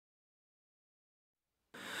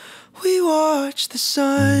We watch the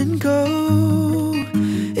sun go,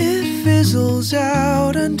 it fizzles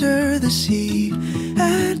out under the sea,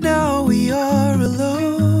 and now we are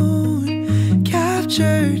alone,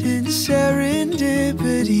 captured in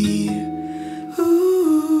serendipity.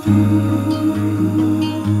 Ooh, ooh,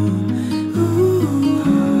 ooh,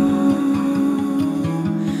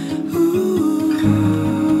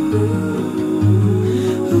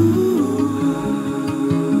 ooh.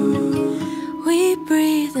 We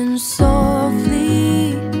breathe in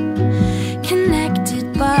softly,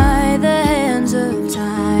 connected by the hands of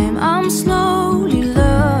time. I'm slowly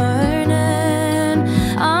learning,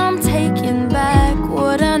 I'm taking back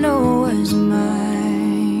what I know was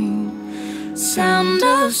mine. Sound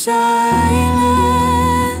of silence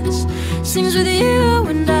sings with you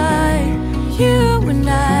and I, you and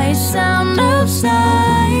I. Sound of silence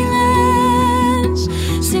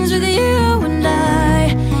sings with you and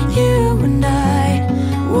I, you and I.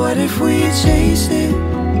 What if we chase it?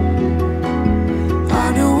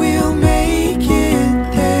 I know we'll make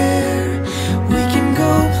it there. We can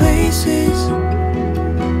go places,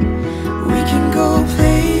 we can go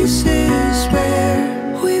places where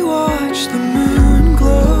we watch the moon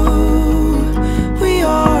glow. We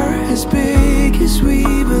are as big as we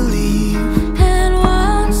believe, and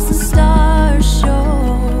once the stars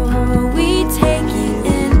show, we take it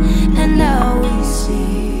in, and now we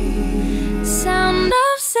see. Sound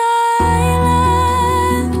of silence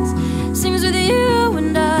sings with you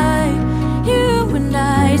and I, you and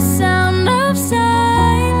I. Sound of silence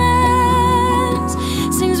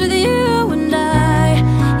sings with you and I,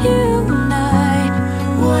 you and I.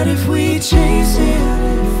 What if we chase it?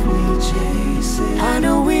 I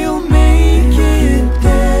know we'll make it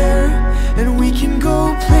there, and we can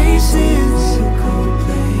go places,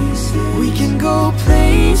 we can go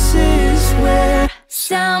places where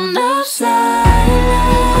sound of silence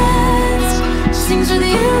sings with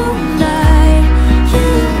you and I, you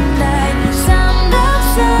and I. Sound of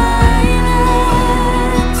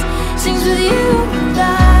silence sings with you and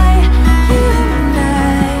I, you and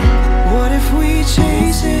I. What if we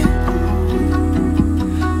chase it?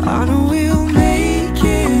 I know we'll make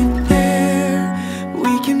it there.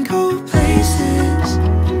 We can go places,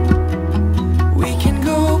 we can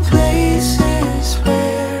go places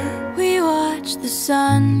where we watch the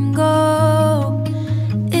sun go,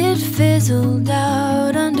 it fizzled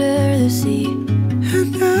out under the sea,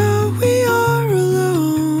 and now we are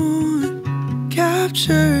alone,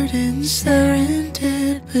 captured in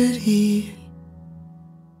serendipity.